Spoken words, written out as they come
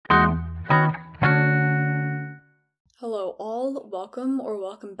Hello all, welcome or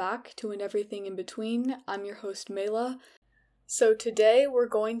welcome back to And Everything in Between. I'm your host Mela. So today we're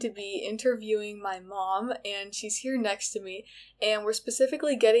going to be interviewing my mom, and she's here next to me, and we're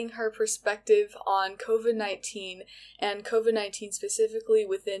specifically getting her perspective on COVID-19 and COVID-19 specifically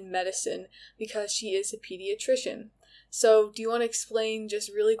within medicine because she is a pediatrician. So do you want to explain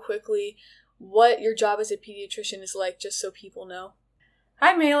just really quickly what your job as a pediatrician is like, just so people know?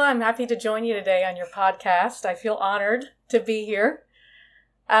 Hi, Mela. I'm happy to join you today on your podcast. I feel honored to be here.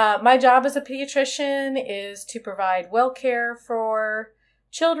 My job as a pediatrician is to provide well care for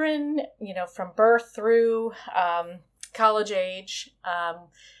children, from birth through college age.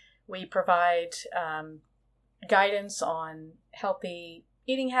 We provide guidance on healthy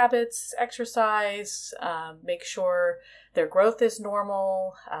eating habits, exercise, make sure their growth is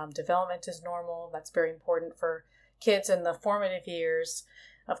normal, development is normal. That's very important for kids in the formative years.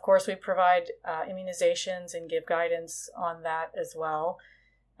 Of course, we provide immunizations and give guidance on that as well.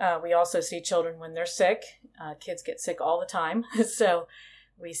 We also see children when they're sick. Kids get sick all the time. So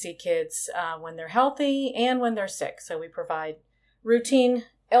we see kids when they're healthy and when they're sick. So we provide routine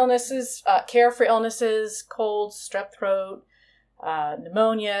illnesses, care for illnesses, colds, strep throat,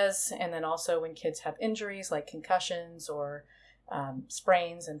 pneumonias, and then also when kids have injuries like concussions or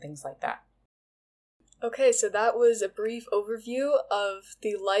sprains and things like that. Okay, so that was a brief overview of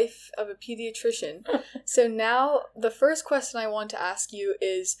the life of a pediatrician. So now the first question I want to ask you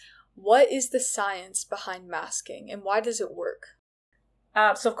is, what is the science behind masking and why does it work?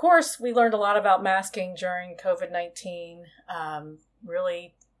 So of course, we learned a lot about masking during COVID-19.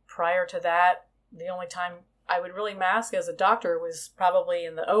 Really, prior to that, the only time I would really mask as a doctor was probably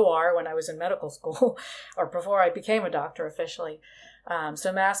in the OR when I was in medical school or before I became a doctor officially.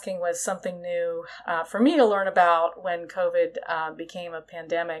 So masking was something new for me to learn about when COVID became a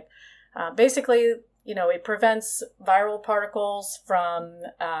pandemic. Basically, it prevents viral particles from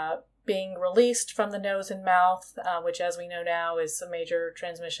being released from the nose and mouth, which, as we know now, is a major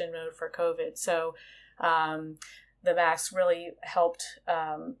transmission mode for COVID. So the masks really helped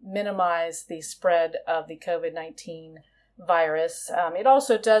minimize the spread of the COVID-19 virus. It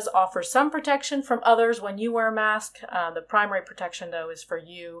also does offer some protection from others when you wear a mask. The primary protection, though, is for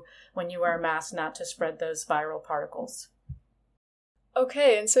you when you wear a mask, not to spread those viral particles.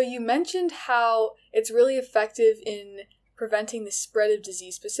 Okay, and so you mentioned how it's really effective in preventing the spread of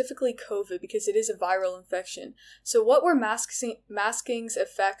disease, specifically COVID, because it is a viral infection. So what were masking's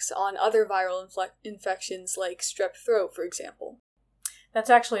effects on other viral infections like strep throat, for example? That's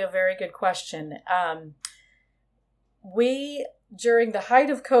actually a very good question. We, during the height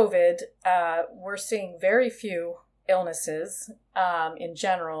of COVID, were seeing very few illnesses in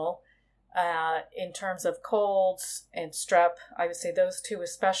general. In terms of colds and strep, I would say those two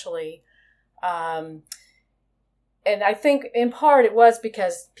especially. And I think in part it was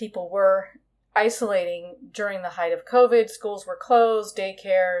because people were isolating during the height of COVID. Schools were closed,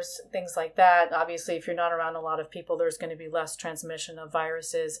 daycares, things like that. Obviously, if you're not around a lot of people, there's going to be less transmission of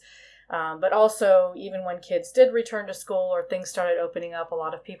viruses. But also, even when kids did return to school or things started opening up, a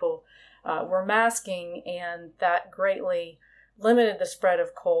lot of people were masking, and that greatly limited the spread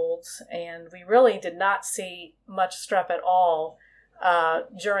of colds. And we really did not see much strep at all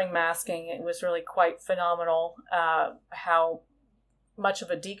during masking. It was really quite phenomenal how much of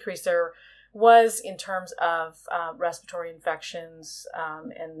a decrease there was in terms of respiratory infections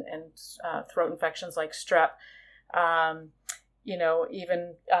and throat infections like strep.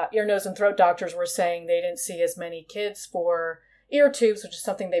 Even ear, nose, and throat doctors were saying they didn't see as many kids for ear tubes, which is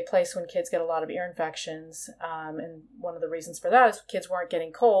something they place when kids get a lot of ear infections. And one of the reasons for that is kids weren't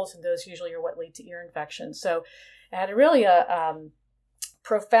getting colds, and those usually are what lead to ear infections. So it had really a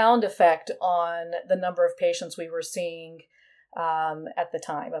profound effect on the number of patients we were seeing at the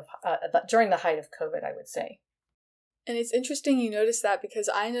time of during the height of COVID, I would say. And it's interesting you noticed that because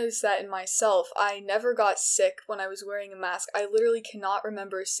I noticed that in myself. I never got sick when I was wearing a mask. I literally cannot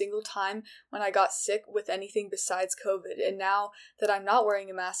remember a single time when I got sick with anything besides COVID. And now that I'm not wearing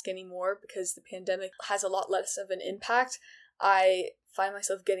a mask anymore because the pandemic has a lot less of an impact, I find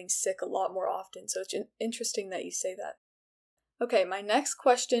myself getting sick a lot more often. So it's interesting that you say that. Okay, my next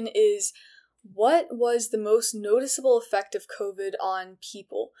question is, what was the most noticeable effect of COVID on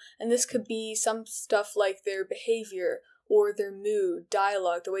people? And this could be some stuff like their behavior or their mood,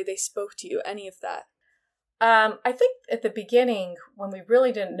 dialogue, the way they spoke to you, any of that. I think at the beginning, when we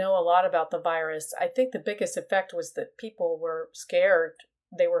really didn't know a lot about the virus, I think the biggest effect was that people were scared.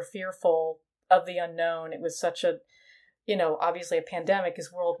 They were fearful of the unknown. It was such a, obviously a pandemic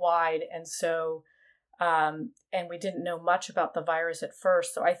is worldwide. And so and we didn't know much about the virus at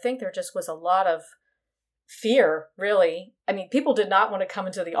first. So I think there just was a lot of fear, really. I mean, people did not want to come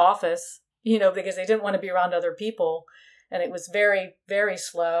into the office, because they didn't want to be around other people. And it was very, very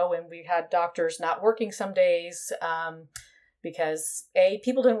slow. And we had doctors not working some days because A,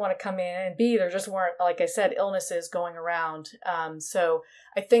 people didn't want to come in, and B, there just weren't, like I said, illnesses going around. So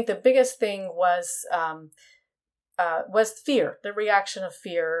I think the biggest thing was fear, the reaction of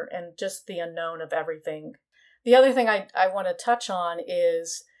fear, and just the unknown of everything. The other thing I want to touch on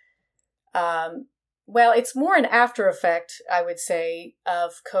is, it's more an after effect, I would say,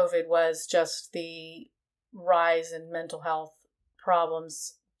 of COVID was just the rise in mental health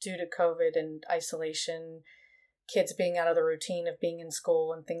problems due to COVID and isolation, kids being out of the routine of being in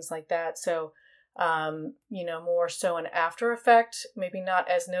school and things like that. So, more so an after effect, maybe not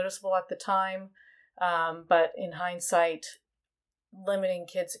as noticeable at the time, but in hindsight, limiting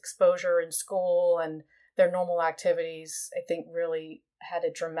kids' exposure in school and their normal activities, I think really had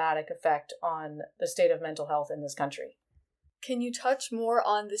a dramatic effect on the state of mental health in this country. Can you touch more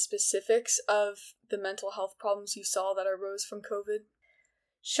on the specifics of the mental health problems you saw that arose from COVID?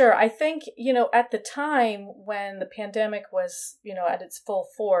 Sure. I think, at the time when the pandemic was, at its full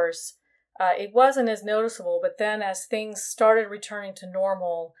force, it wasn't as noticeable. But then as things started returning to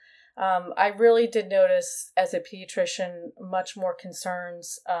normal, I really did notice as a pediatrician much more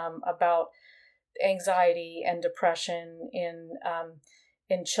concerns about anxiety and depression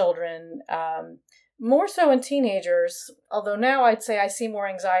in children, more so in teenagers, although now I'd say I see more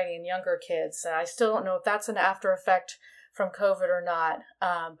anxiety in younger kids. I still don't know if that's an after effect from COVID or not,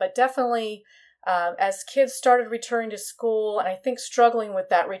 but definitely as kids started returning to school, and I think struggling with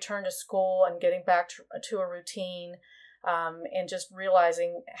that return to school and getting back to a routine, and just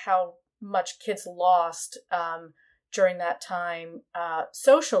realizing how much kids lost during that time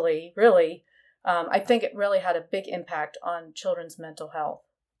socially, really, I think it really had a big impact on children's mental health.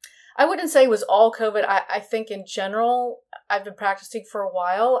 I wouldn't say it was all COVID. I think in general, I've been practicing for a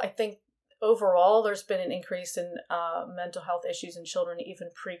while. I think overall there's been an increase in mental health issues in children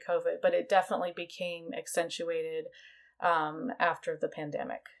even pre-COVID, but it definitely became accentuated after the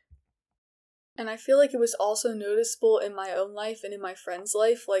pandemic. And I feel like it was also noticeable in my own life and in my friends'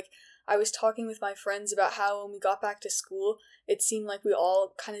 life. Like, I was talking with my friends about how when we got back to school, it seemed like we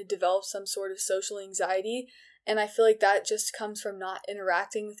all kind of developed some sort of social anxiety. And I feel like that just comes from not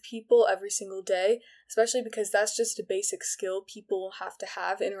interacting with people every single day, especially because that's just a basic skill people have to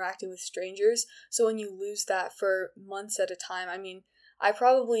have, interacting with strangers. So when you lose that for months at a time, I mean, I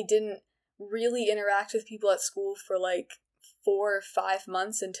probably didn't really interact with people at school for like 4 or 5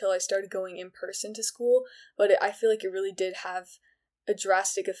 months until I started going in person to school, but I feel like it really did have a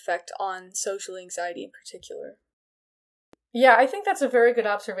drastic effect on social anxiety in particular. Yeah, I think that's a very good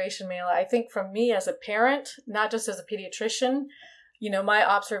observation, Mela. I think from me as a parent, not just as a pediatrician, my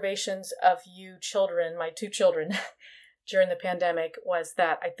observations of you children, my 2 children, during the pandemic was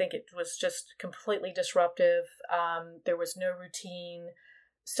that I think it was just completely disruptive. There was no routine,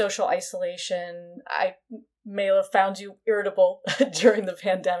 social isolation. I may have found you irritable during the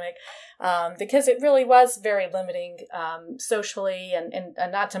pandemic because it really was very limiting socially and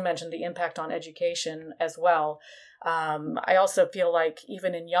not to mention the impact on education as well. I also feel like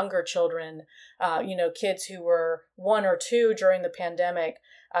even in younger children, kids who were 1 or 2 during the pandemic,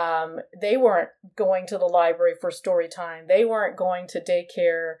 they weren't going to the library for story time. They weren't going to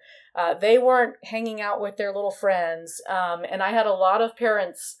daycare. They weren't hanging out with their little friends. And I had a lot of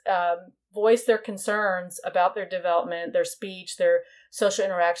parents voice their concerns about their development, their speech, their social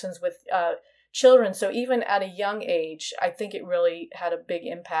interactions with children. So even at a young age, I think it really had a big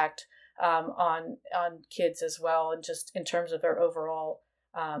impact on kids as well, and just in terms of their overall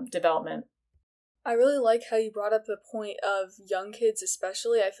development. I really like how you brought up the point of young kids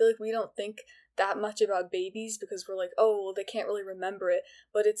especially. I feel like we don't think that much about babies because we're like, oh, well, they can't really remember it.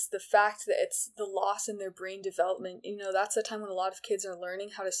 But it's the fact that it's the loss in their brain development. That's the time when a lot of kids are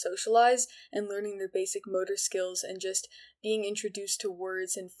learning how to socialize and learning their basic motor skills and just being introduced to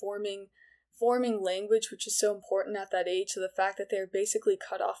words and forming language, which is so important at that age. So the fact that they're basically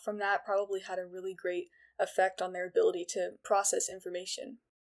cut off from that probably had a really great effect on their ability to process information.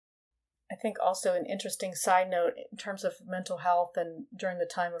 I think also an interesting side note in terms of mental health and during the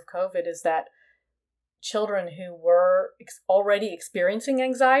time of COVID is that children who were already experiencing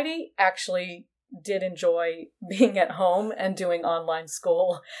anxiety actually did enjoy being at home and doing online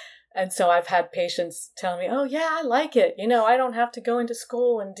school. And so I've had patients tell me, oh yeah, I like it. I don't have to go into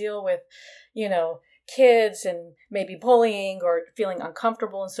school and deal with, kids and maybe bullying or feeling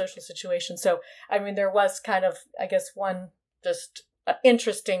uncomfortable in social situations. So, I mean, there was kind of, I guess, one just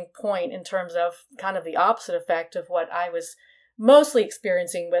interesting point in terms of kind of the opposite effect of what I was mostly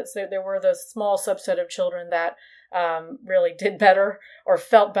experiencing, but there were the small subset of children that really did better or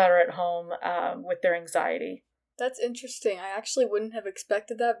felt better at home with their anxiety. That's interesting. I actually wouldn't have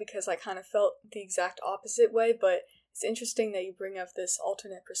expected that because I kind of felt the exact opposite way, but it's interesting that you bring up this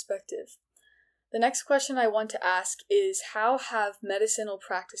alternate perspective. The next question I want to ask is, how have medicinal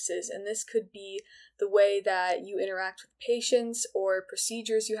practices, and this could be the way that you interact with patients or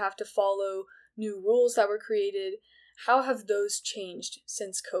procedures you have to follow, new rules that were created, how have those changed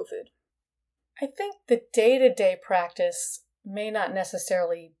since COVID? I think the day-to-day practice may not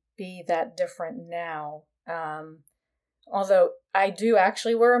necessarily be that different now. Although I do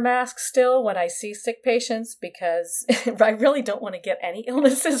actually wear a mask still when I see sick patients because I really don't want to get any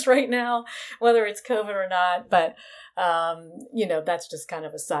illnesses right now, whether it's COVID or not. But, that's just kind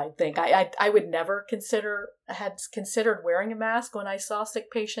of a side thing. I would never had considered wearing a mask when I saw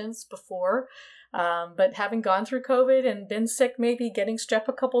sick patients before. But having gone through COVID and been sick, maybe getting strep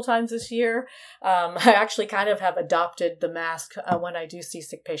a couple times this year, I actually kind of have adopted the mask when I do see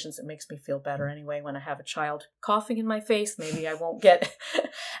sick patients. It makes me feel better anyway. When I have a child coughing in my face, maybe I won't get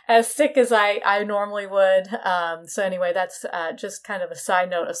as sick as I normally would. So anyway, that's just kind of a side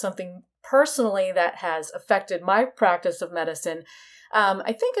note of something personally that has affected my practice of medicine.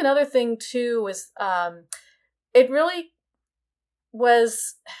 I think another thing too was it really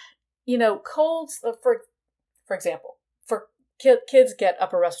was... colds, for example, for kids get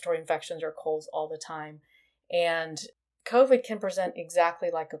upper respiratory infections or colds all the time. And COVID can present exactly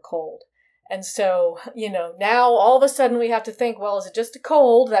like a cold. And so, now all of a sudden we have to think, well, is it just a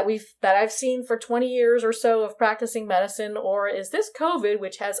cold that I've seen for 20 years or so of practicing medicine? Or is this COVID,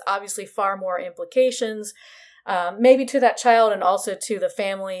 which has obviously far more implications, maybe to that child and also to the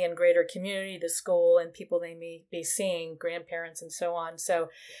family and greater community, the school and people they may be seeing, grandparents and so on. So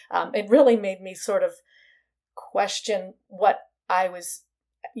it really made me sort of question what I was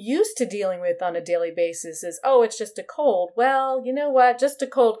used to dealing with on a daily basis is, it's just a cold. Well, you know what? Just a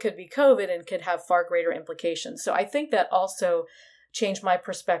cold could be COVID and could have far greater implications. So I think that also changed my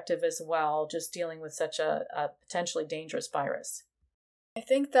perspective as well, just dealing with such a potentially dangerous virus. I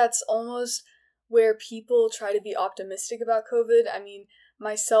think that's almost where people try to be optimistic about COVID. I mean,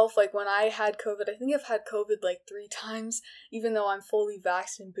 myself, like when I had COVID, I think I've had COVID like 3 times, even though I'm fully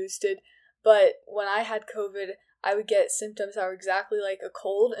vaxxed and boosted. But when I had COVID, I would get symptoms that were exactly like a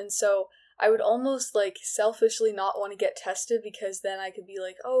cold. And so I would almost like selfishly not want to get tested because then I could be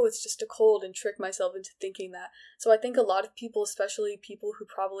like, oh, it's just a cold and trick myself into thinking that. So I think a lot of people, especially people who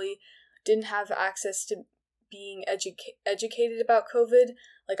probably didn't have access to being educated about COVID,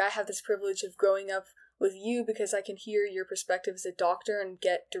 like I have this privilege of growing up with you because I can hear your perspective as a doctor and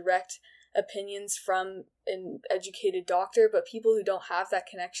get direct opinions from an educated doctor, but people who don't have that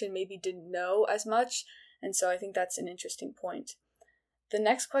connection maybe didn't know as much, and so I think that's an interesting point. The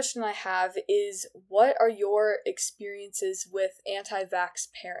next question I have is, what are your experiences with anti-vax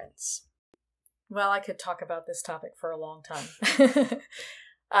parents? Well, I could talk about this topic for a long time.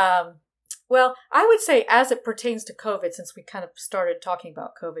 Well, I would say as it pertains to COVID, since we kind of started talking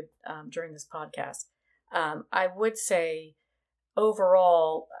about COVID during this podcast, I would say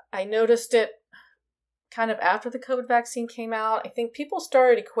overall, I noticed it kind of after the COVID vaccine came out. I think people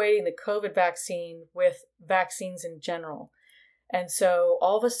started equating the COVID vaccine with vaccines in general. And so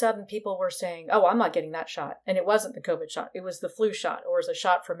all of a sudden people were saying, oh, I'm not getting that shot. And it wasn't the COVID shot. It was the flu shot or it was a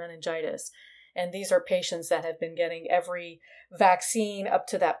shot for meningitis. And these are patients that have been getting every vaccine up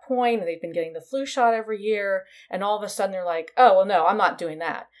to that point, and they've been getting the flu shot every year. And all of a sudden they're like, oh, well, no, I'm not doing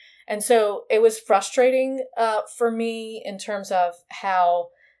that. And so it was frustrating for me in terms of how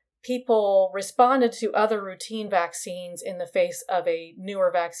people responded to other routine vaccines in the face of a newer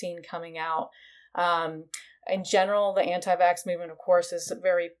vaccine coming out. In general, the anti-vax movement, of course, is a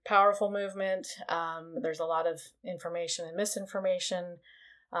very powerful movement. There's a lot of information and misinformation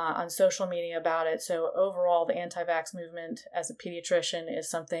on social media about it. So overall, the anti-vax movement as a pediatrician is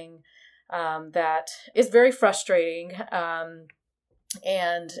something that is very frustrating.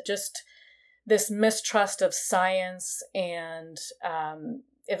 And just this mistrust of science and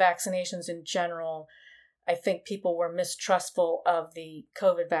vaccinations in general, I think people were mistrustful of the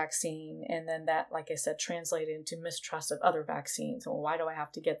COVID vaccine. And then that, like I said, translated into mistrust of other vaccines. Well, why do I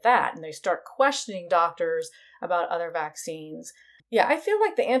have to get that? And they start questioning doctors about other vaccines. Yeah, I feel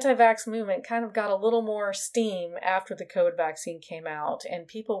like the anti-vax movement kind of got a little more steam after the COVID vaccine came out, and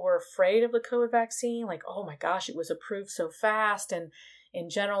people were afraid of the COVID vaccine, like, oh my gosh, it was approved so fast. And in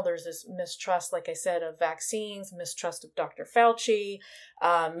general, there's this mistrust, like I said, of vaccines, mistrust of Dr. Fauci,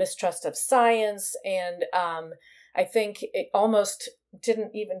 mistrust of science. And I think it almost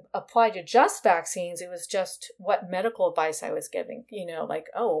didn't even apply to just vaccines. It was just what medical advice I was giving, like,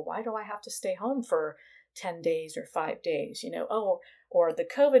 oh, why do I have to stay home for 10 days or 5 days, or the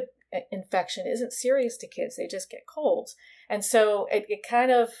COVID infection isn't serious to kids. They just get colds. And so it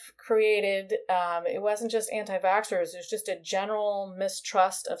kind of created, it wasn't just anti-vaxxers. There's just a general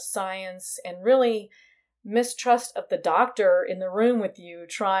mistrust of science and really mistrust of the doctor in the room with you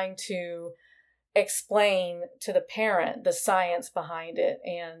trying to explain to the parent the science behind it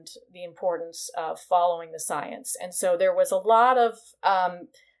and the importance of following the science. And so there was a lot of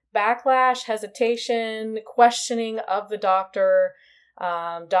backlash, hesitation, questioning of the doctor,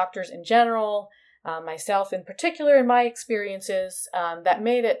 doctors in general, myself in particular in my experiences, that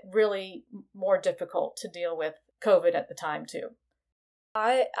made it really more difficult to deal with COVID at the time too.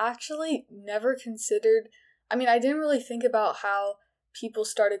 I actually never considered, I didn't really think about how people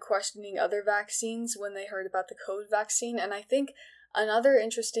started questioning other vaccines when they heard about the COVID vaccine. And I think another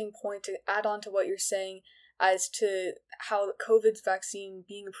interesting point to add on to what you're saying as to how the COVID vaccine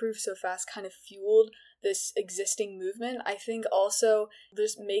being approved so fast kind of fueled this existing movement. I think also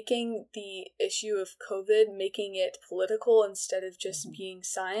there's making the issue of COVID, making it political instead of just being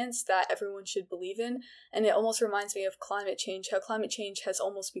science that everyone should believe in. And it almost reminds me of climate change, how climate change has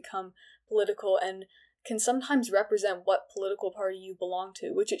almost become political and can sometimes represent what political party you belong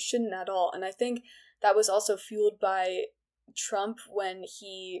to, which it shouldn't at all. And I think that was also fueled by Trump when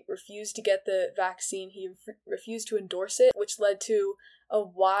he refused to get the vaccine. He refused to endorse it, which led to a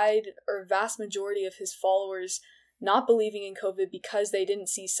wide or vast majority of his followers not believing in COVID because they didn't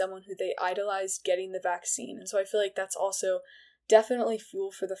see someone who they idolized getting the vaccine. And so I feel like that's also definitely fuel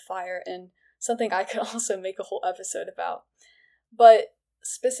for the fire and something I could also make a whole episode about. But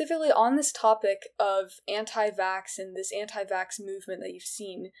specifically on this topic of anti-vax and this anti-vax movement that you've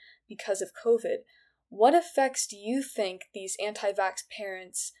seen because of COVID, what effects do you think these anti-vax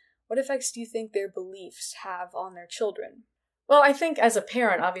parents, what effects do you think their beliefs have on their children? Well, I think as a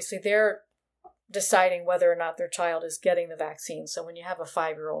parent, obviously they're deciding whether or not their child is getting the vaccine. So when you have a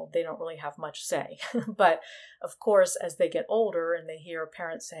 5-year-old, they don't really have much say. But of course, as they get older and they hear a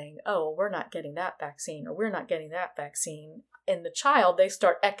parent saying, oh, we're not getting that vaccine or we're not getting that vaccine, in the child, they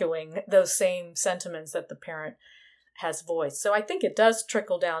start echoing those same sentiments that the parent has voiced. So I think it does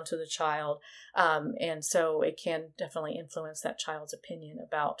trickle down to the child. And so it can definitely influence that child's opinion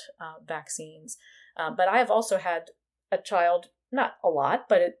about vaccines. But I have also had a child, not a lot,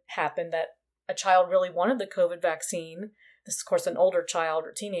 but it happened that a child really wanted the COVID vaccine. This is, of course, an older child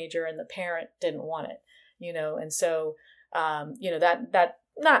or teenager, and the parent didn't want it, and so,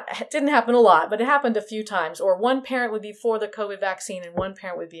 that didn't happen a lot, but it happened a few times. Or one parent would be for the COVID vaccine and one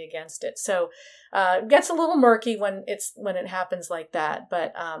parent would be against it. So it gets a little murky when it happens like that.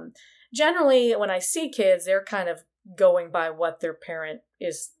 But generally, when I see kids, they're kind of going by what their parent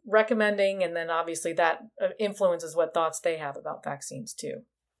is recommending, and then obviously that influences what thoughts they have about vaccines too.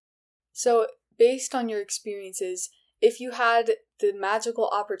 So based on your experiences, if you had the magical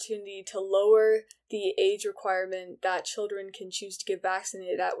opportunity to lower the age requirement that children can choose to get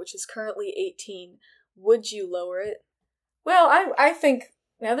vaccinated at, which is currently 18, would you lower it? Well, I think,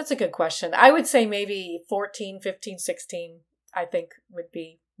 yeah, that's a good question. I would say maybe 14, 15, 16, I think would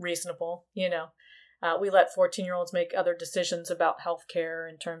be reasonable. We let 14-year-olds make other decisions about healthcare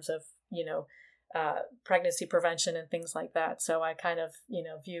in terms of, pregnancy prevention and things like that. So I kind of,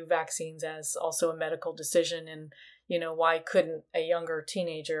 view vaccines as also a medical decision, and, why couldn't a younger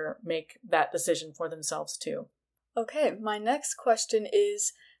teenager make that decision for themselves too? Okay, my next question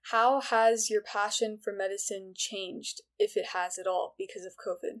is, how has your passion for medicine changed, if it has at all, because of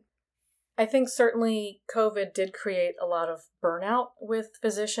COVID? I think certainly COVID did create a lot of burnout with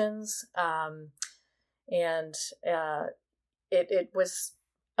physicians, and it was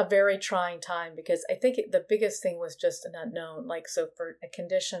a very trying time because I think the biggest thing was just an unknown. Like, so for a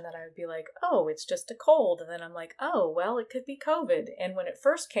condition that I would be like, oh, it's just a cold. And then I'm like, oh, well, it could be COVID. And when it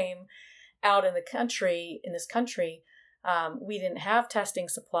first came out in this country, we didn't have testing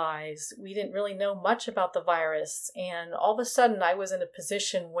supplies. We didn't really know much about the virus. And all of a sudden I was in a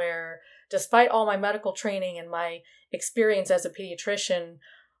position where, despite all my medical training and my experience as a pediatrician,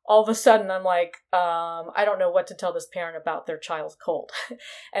 all of a sudden I'm like, I don't know what to tell this parent about their child's cold.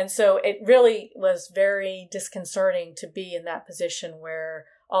 And so it really was very disconcerting to be in that position where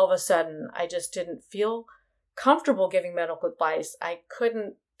all of a sudden I just didn't feel comfortable giving medical advice. I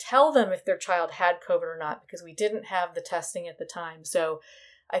couldn't tell them if their child had COVID or not because we didn't have the testing at the time. So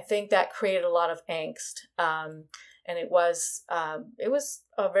I think that created a lot of angst. And it was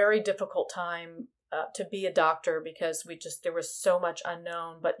a very difficult time to be a doctor, because there was so much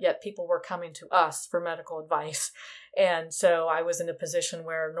unknown, but yet people were coming to us for medical advice. And so I was in a position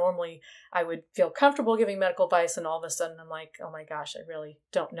where normally I would feel comfortable giving medical advice, and all of a sudden I'm like, oh my gosh, I really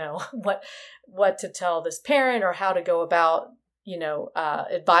don't know what to tell this parent or how to go about,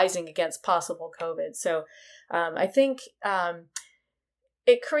 advising against possible COVID. So I think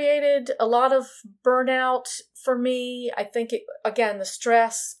it created a lot of burnout for me. I think again, the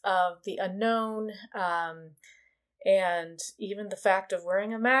stress of the unknown, and even the fact of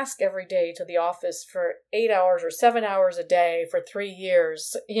wearing a mask every day to the office for 8 hours or 7 hours a day for 3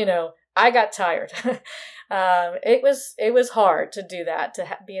 years, I got tired. It was hard to do that,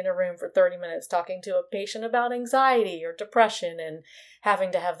 to be in a room for 30 minutes talking to a patient about anxiety or depression and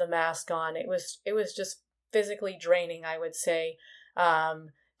having to have the mask on. It was just physically draining, I would say,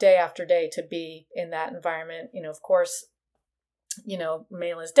 day after day to be in that environment. Of course,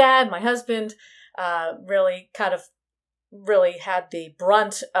 Mayla's dad, my husband, really had the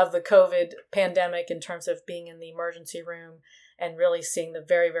brunt of the COVID pandemic in terms of being in the emergency room and really seeing the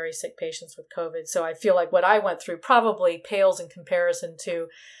very, very sick patients with COVID. So I feel like what I went through probably pales in comparison to,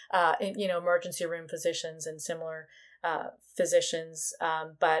 emergency room physicians and similar physicians.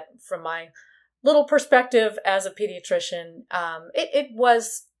 But from my little perspective as a pediatrician, it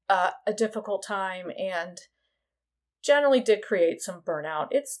was a difficult time and generally did create some burnout.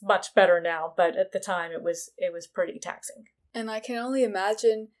 It's much better now, but at the time it was pretty taxing. And I can only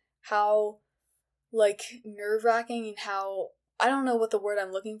imagine how nerve-wracking and how, I don't know what the word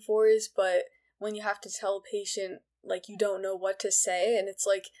I'm looking for is, but when you have to tell a patient you don't know what to say, and it's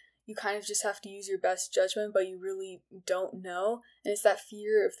you kind of just have to use your best judgment, but you really don't know, and it's that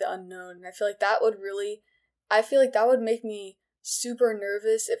fear of the unknown. And I feel like that would make me super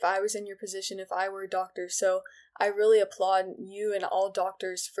nervous if I was in your position, if I were a doctor. So I really applaud you and all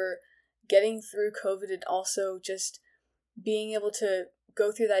doctors for getting through COVID and also just being able to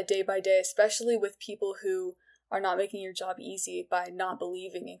go through that day by day, especially with people who are not making your job easy by not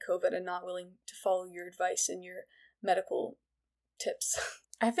believing in COVID and not willing to follow your advice and your medical tips.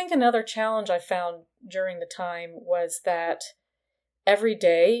 I think another challenge I found during the time was that every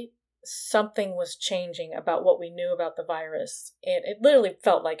day something was changing about what we knew about the virus. And it literally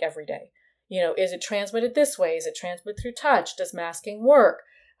felt like every day. Is it transmitted this way? Is it transmitted through touch? Does masking work?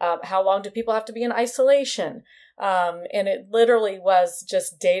 How long do people have to be in isolation? And it literally was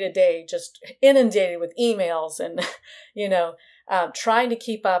just day to day, just inundated with emails and, trying to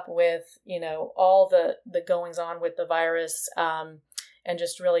keep up with, all the goings on with the virus, and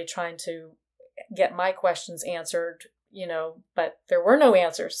just really trying to get my questions answered, but there were no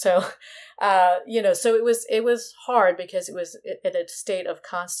answers. So, so it was hard because it was at a state of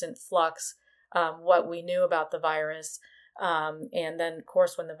constant flux, what we knew about the virus. And then, of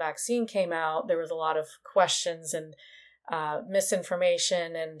course, when the vaccine came out, there was a lot of questions and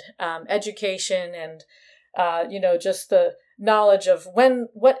misinformation and education and, just the knowledge of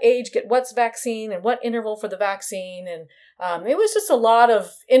what age get what's vaccine and what interval for the vaccine. And it was just a lot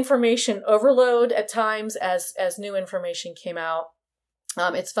of information overload at times as new information came out.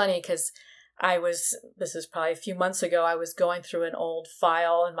 It's funny because this is probably a few months ago, I was going through an old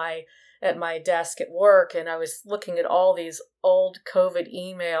file at my desk at work, and I was looking at all these old COVID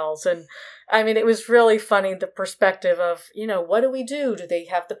emails. And I mean, it was really funny, the perspective of, what do we do? Do they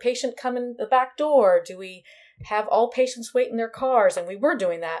have the patient come in the back door? Do we have all patients wait in their cars? And we were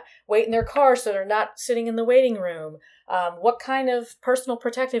doing that, wait in their cars so they're not sitting in the waiting room. What kind of personal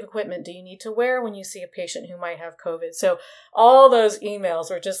protective equipment do you need to wear when you see a patient who might have COVID? So all those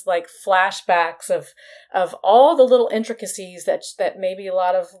emails were just like flashbacks of all the little intricacies that maybe a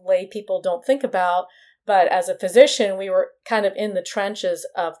lot of lay people don't think about. But as a physician, we were kind of in the trenches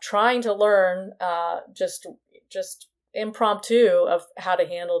of trying to learn just impromptu of how to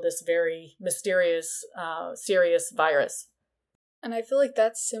handle this very mysterious, serious virus. And I feel like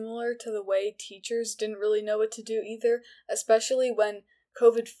that's similar to the way teachers didn't really know what to do either, especially when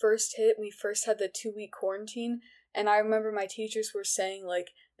COVID first hit. We first had the 2-week quarantine, and I remember my teachers were saying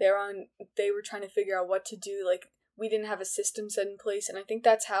they were trying to figure out what to do. We didn't have a system set in place, and I think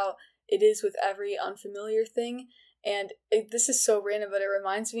that's how it is with every unfamiliar thing. And this is so random, but it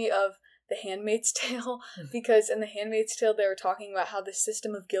reminds me of The Handmaid's Tale, because in The Handmaid's Tale they were talking about how the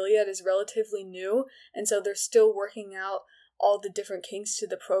system of Gilead is relatively new, and so they're still working out all the different kinks to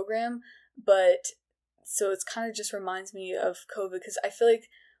the program. But so it's kind of just reminds me of COVID, because I feel like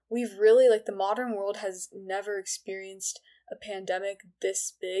we've really, the modern world has never experienced a pandemic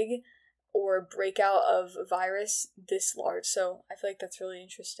this big or a breakout of a virus this large. So I feel like that's really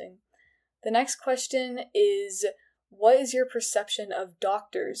interesting. The next question is, what is your perception of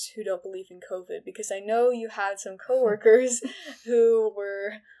doctors who don't believe in COVID? Because I know you had some coworkers who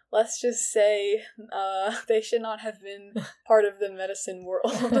were, let's just say, they should not have been part of the medicine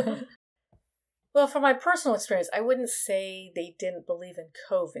world. Well, from my personal experience, I wouldn't say they didn't believe in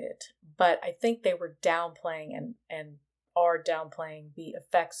COVID, but I think they were downplaying and are downplaying the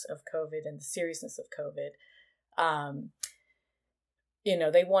effects of COVID and the seriousness of COVID.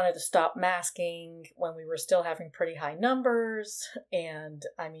 They wanted to stop masking when we were still having pretty high numbers. And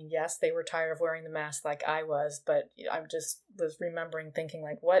I mean, yes, they were tired of wearing the mask like I was, but I just was remembering thinking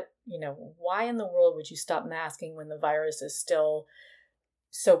like, why in the world would you stop masking when the virus is still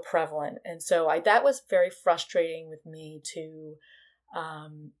so prevalent? And so that was very frustrating with me to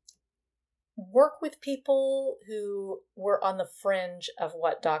work with people who were on the fringe of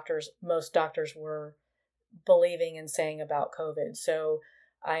what most doctors were believing and saying about COVID. So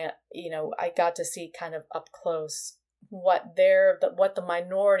I got to see kind of up close what the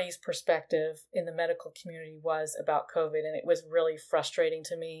minority's perspective in the medical community was about COVID. And it was really frustrating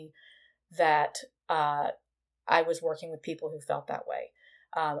to me that I was working with people who felt that way.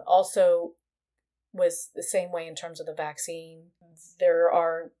 Also was the same way in terms of the vaccine. There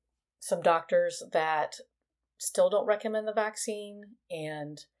are some doctors that still don't recommend the vaccine,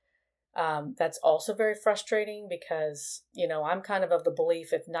 and that's also very frustrating because, I'm kind of the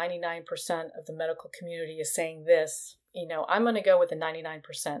belief if 99% of the medical community is saying this, I'm going to go with the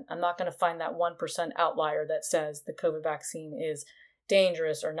 99%. I'm not going to find that 1% outlier that says the COVID vaccine is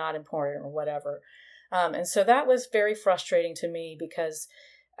dangerous or not important or whatever. And so that was very frustrating to me because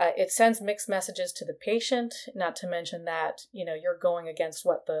it sends mixed messages to the patient, not to mention that, you're going against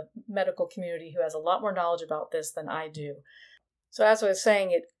what the medical community, who has a lot more knowledge about this than I do. So as I was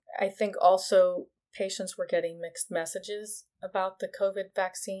saying, I think also patients were getting mixed messages about the COVID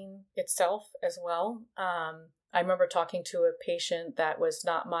vaccine itself as well. I remember talking to a patient that was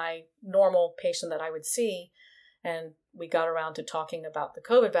not my normal patient that I would see, and we got around to talking about the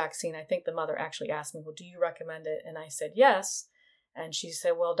COVID vaccine. I think the mother actually asked me, well, do you recommend it? And I said, yes. And she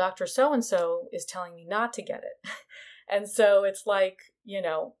said, well, Dr. So-and-so is telling me not to get it. And so it's like,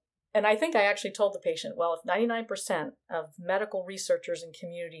 and I think I actually told the patient, well, if 99% of medical researchers and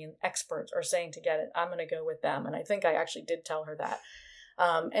community and experts are saying to get it, I'm going to go with them. And I think I actually did tell her that.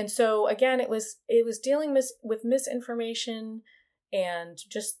 And so again, it was dealing with misinformation and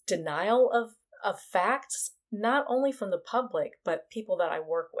just denial of facts, not only from the public, but people that I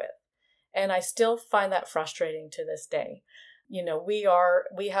work with. And I still find that frustrating to this day.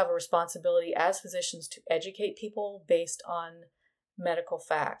 We have a responsibility as physicians to educate people based on medical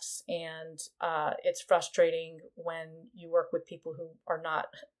facts. And it's frustrating when you work with people who are not,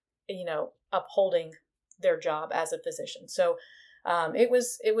 upholding their job as a physician. So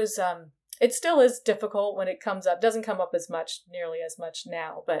it still is difficult when it comes up. Doesn't come up nearly as much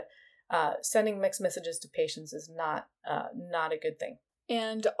now, but sending mixed messages to patients is not a good thing.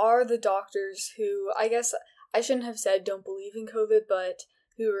 And are the doctors who, I guess I shouldn't have said don't believe in COVID, but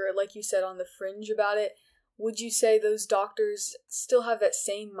who are, like you said, on the fringe about it, would you say those doctors still have that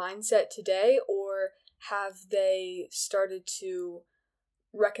same mindset today, or have they started to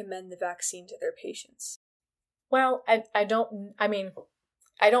recommend the vaccine to their patients? Well, I don't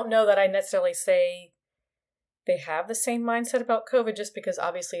know that I necessarily say they have the same mindset about COVID, just because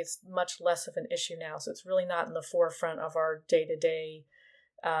obviously it's much less of an issue now. So it's really not in the forefront of our day-to-day,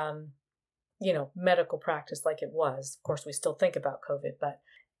 medical practice like it was. Of course, we still think about COVID, but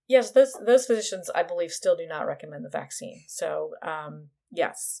yes, those physicians, I believe, still do not recommend the vaccine. So,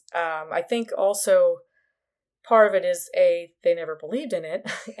 yes. I think also part of it is A, they never believed in it,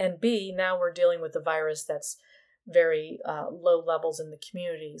 and B, now we're dealing with a virus that's very low levels in the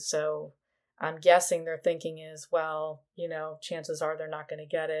community. So I'm guessing their thinking is, well, chances are they're not going to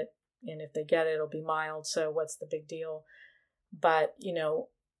get it. And if they get it, it'll be mild. So what's the big deal? But,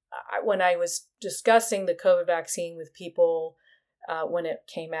 when I was discussing the COVID vaccine with people when it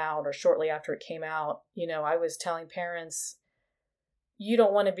came out or shortly after it came out, I was telling parents, you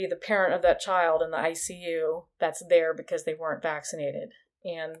don't want to be the parent of that child in the ICU that's there because they weren't vaccinated.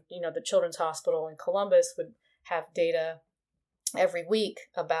 And, the Children's Hospital in Columbus would have data every week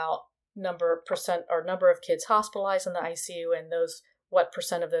about number of kids hospitalized in the ICU and what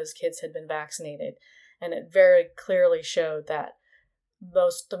percent of those kids had been vaccinated. And it very clearly showed that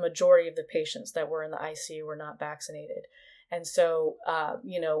the majority of the patients that were in the ICU were not vaccinated. And so,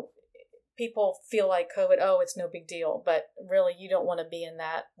 people feel like COVID, it's no big deal, but really you don't want to be in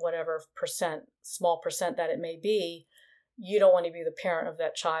that whatever small percent that it may be. You don't want to be the parent of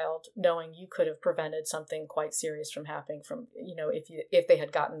that child knowing you could have prevented something quite serious from happening if they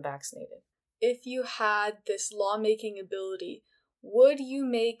had gotten vaccinated. if you had this lawmaking ability, would you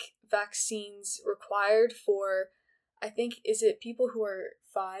make vaccines required for, I think, is it people who are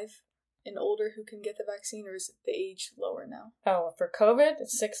 5 and older who can get the vaccine, or is it the age lower now? Oh, for COVID,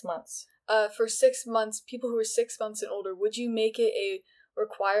 it's 6 months. For 6 months, people who are 6 months and older, would you make it a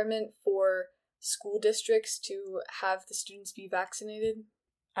requirement for school districts to have the students be vaccinated?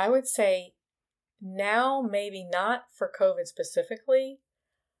 I would say now maybe not for COVID specifically.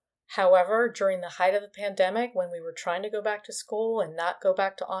 However, during the height of the pandemic, when we were trying to go back to school and not go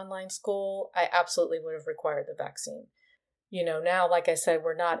back to online school, I absolutely would have required the vaccine. Now, like I said,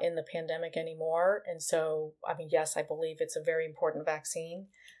 we're not in the pandemic anymore. And so, yes, I believe it's a very important vaccine.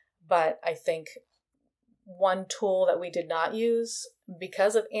 But I think one tool that we did not use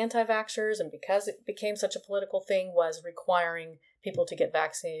because of anti-vaxxers and because it became such a political thing was requiring people to get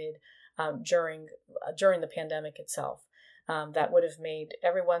vaccinated during the pandemic itself. That would have made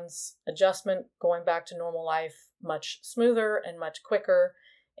everyone's adjustment going back to normal life much smoother and much quicker.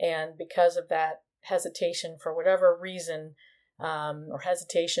 And because of that hesitation, for whatever reason, or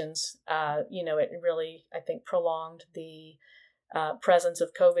hesitations, it really, I think, prolonged the presence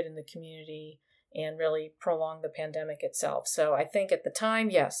of COVID in the community and really prolonged the pandemic itself. So I think at the time,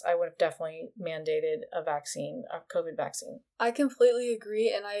 yes, I would have definitely mandated a COVID vaccine. I completely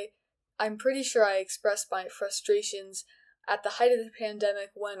agree, and I'm pretty sure I expressed my frustrations at the height of the pandemic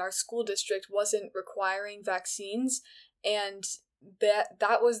when our school district wasn't requiring vaccines, and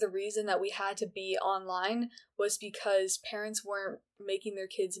that was the reason that we had to be online, was because parents weren't making their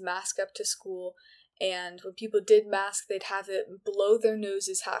kids mask up to school. And when people did mask, they'd have it below their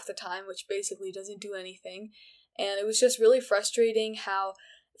noses half the time, which basically doesn't do anything. And it was just really frustrating how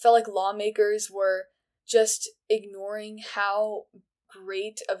it felt like lawmakers were just ignoring how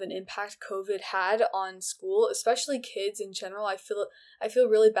great of an impact COVID had on school, especially kids in general. I feel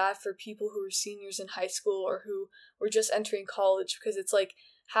really bad for people who are seniors in high school or who were just entering college, because it's like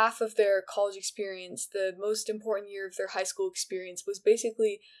half of their college experience, the most important year of their high school experience, was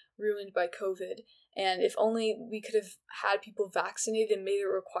basically ruined by COVID. And if only we could have had people vaccinated and made it a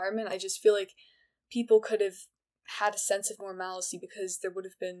requirement, I just feel like people could have had a sense of normalcy because there would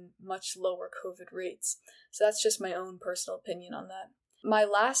have been much lower COVID rates. So that's just my own personal opinion on that. My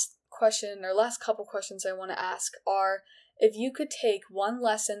last question, or last couple questions I want to ask are, if you could take one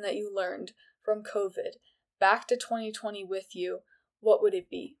lesson that you learned from COVID back to 2020 with you, what would it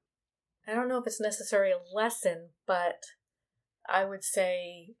be? I don't know if it's necessarily a lesson, but I would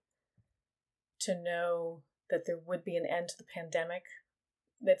say to know that there would be an end to the pandemic,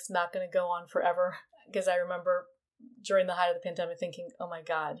 that's not going to go on forever. Because I remember during the height of the pandemic thinking, oh my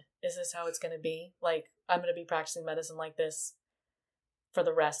God, is this how it's going to be? Like, I'm going to be practicing medicine like this for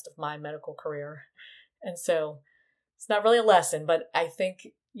the rest of my medical career. And so it's not really a lesson, but I think,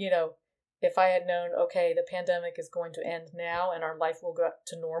 if I had known, okay, the pandemic is going to end now and our life will go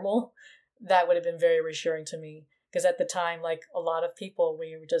to normal, that would have been very reassuring to me. Because at the time, like a lot of people,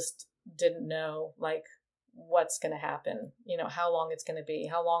 we just didn't know, like, what's going to happen, how long it's going to be,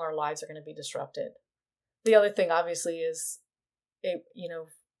 how long our lives are going to be disrupted. The other thing, obviously, is,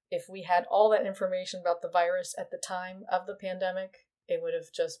 if we had all that information about the virus at the time of the pandemic, it would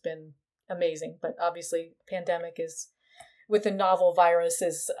have just been amazing. But obviously, pandemic with a novel virus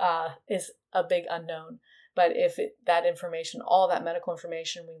is a big unknown. But if that information, all that medical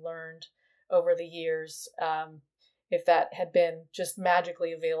information we learned over the years, if that had been just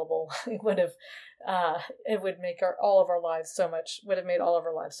magically available, it would make all of our lives so much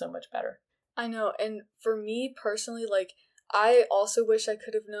better. I know, and for me personally, like, I also wish I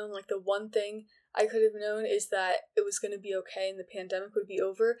could have known, like, the one thing I could have known is that it was going to be okay and the pandemic would be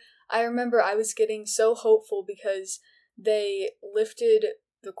over. I remember I was getting so hopeful because they lifted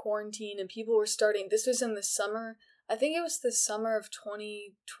the quarantine and people were starting, this was in the summer, I think it was the summer of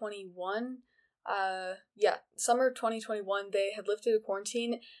 2021. Summer of 2021, they had lifted a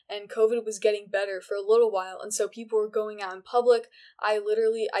quarantine and COVID was getting better for a little while, and so people were going out in public. I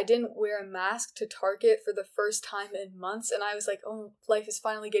didn't wear a mask to Target for the first time in months, and I was like, oh, life is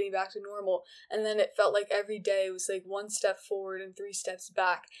finally getting back to normal. And then it felt like every day was like one step forward and 3 steps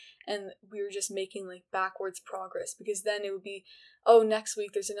back, and we were just making like backwards progress, because then it would be, oh, next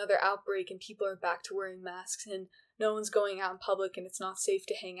week there's another outbreak and people are back to wearing masks and no one's going out in public and it's not safe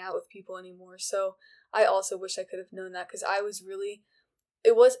to hang out with people anymore. So I also wish I could have known that, because I was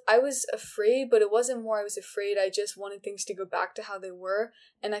afraid, but it wasn't more I was afraid. I just wanted things to go back to how they were.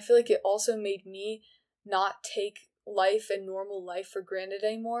 And I feel like it also made me not take life and normal life for granted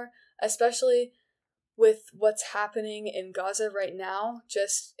anymore, especially with what's happening in Gaza right now.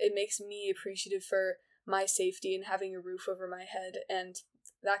 Just, it makes me appreciative for my safety and having a roof over my head. And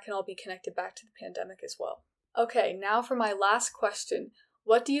that can all be connected back to the pandemic as well. Okay, now for my last question.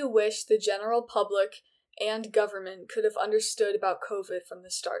 What do you wish the general public and government could have understood about COVID from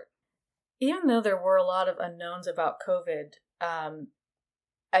the start? Even though there were a lot of unknowns about COVID,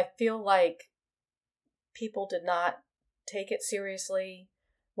 I feel like people did not take it seriously.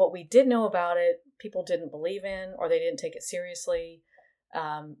 What we did know about it, people didn't believe in, or they didn't take it seriously,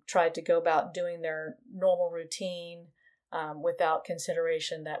 tried to go about doing their normal routine without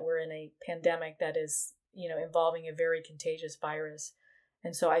consideration that we're in a pandemic that is, involving a very contagious virus.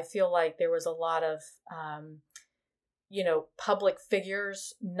 And so I feel like there was a lot of, public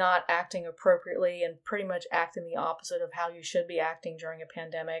figures not acting appropriately and pretty much acting the opposite of how you should be acting during a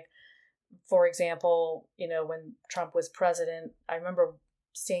pandemic. For example, when Trump was president, I remember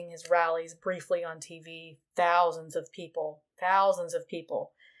seeing his rallies briefly on TV, thousands of people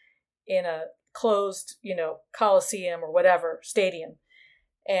in a closed, Coliseum or whatever, stadium.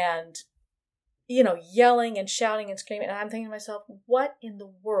 And, yelling and shouting and screaming. And I'm thinking to myself, what in the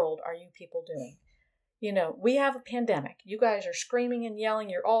world are you people doing? We have a pandemic. You guys are screaming and yelling.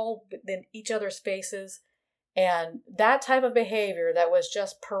 You're all in each other's faces. And that type of behavior that was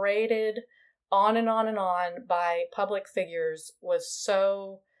just paraded on and on and on by public figures was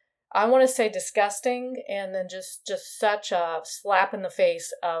so, I want to say, disgusting, and then just such a slap in the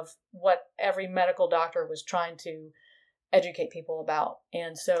face of what every medical doctor was trying to educate people about.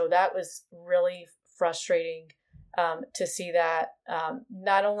 And so that was really frustrating to see that,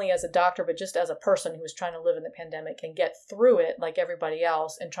 not only as a doctor, but just as a person who was trying to live in the pandemic and get through it like everybody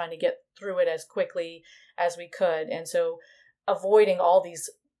else, and trying to get through it as quickly as we could. And so avoiding all these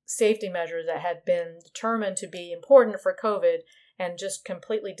safety measures that had been determined to be important for COVID and just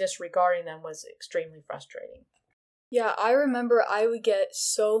completely disregarding them was extremely frustrating. Yeah, I remember I would get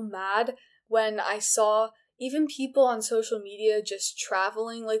so mad when I saw even people on social media just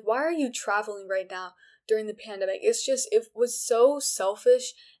traveling. Like, why are you traveling right now during the pandemic? It was so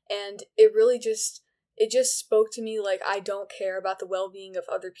selfish, and it just spoke to me like I don't care about the well-being of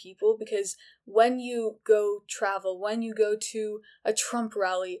other people, because when you go travel, when you go to a Trump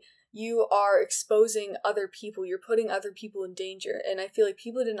rally, you are exposing other people, you're putting other people in danger. And I feel like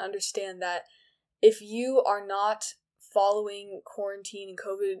people didn't understand that if you are not following quarantine and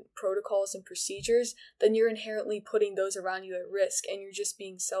COVID protocols and procedures, then you're inherently putting those around you at risk, and you're just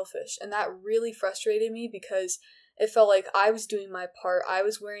being selfish. And that really frustrated me, because it felt like I was doing my part. I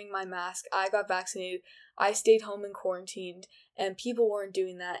was wearing my mask. I got vaccinated. I stayed home and quarantined, and people weren't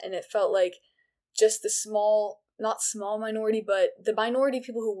doing that. And it felt like just the not small minority, but the minority of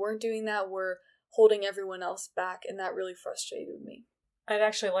people who weren't doing that were holding everyone else back. And that really frustrated me. I'd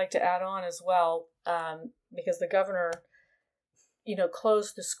actually like to add on as well, because the governor,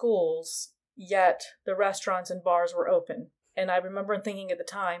 closed the schools, yet the restaurants and bars were open. And I remember thinking at the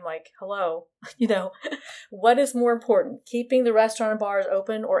time, like, hello, what is more important, keeping the restaurant and bars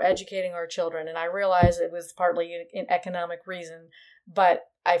open or educating our children? And I realized it was partly an economic reason, but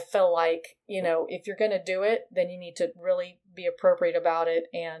I felt like, if you're going to do it, then you need to really be appropriate about it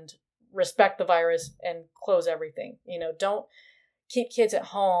and respect the virus and close everything. Don't keep kids at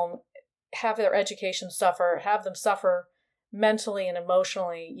home, have their education suffer, have them suffer mentally and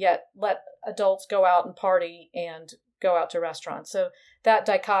emotionally, yet let adults go out and party and go out to restaurants. So that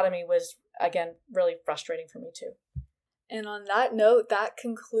dichotomy was, again, really frustrating for me too. And on that note, that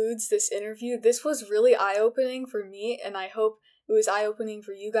concludes this interview. This was really eye-opening for me, and I hope it was eye-opening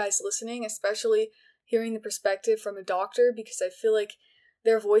for you guys listening, especially hearing the perspective from a doctor, because I feel like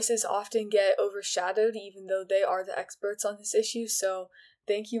their voices often get overshadowed, even though they are the experts on this issue. So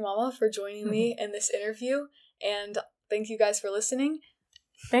thank you, Mama, for joining me in this interview. And thank you guys for listening.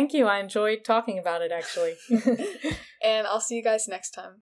 Thank you. I enjoyed talking about it, actually. And I'll see you guys next time.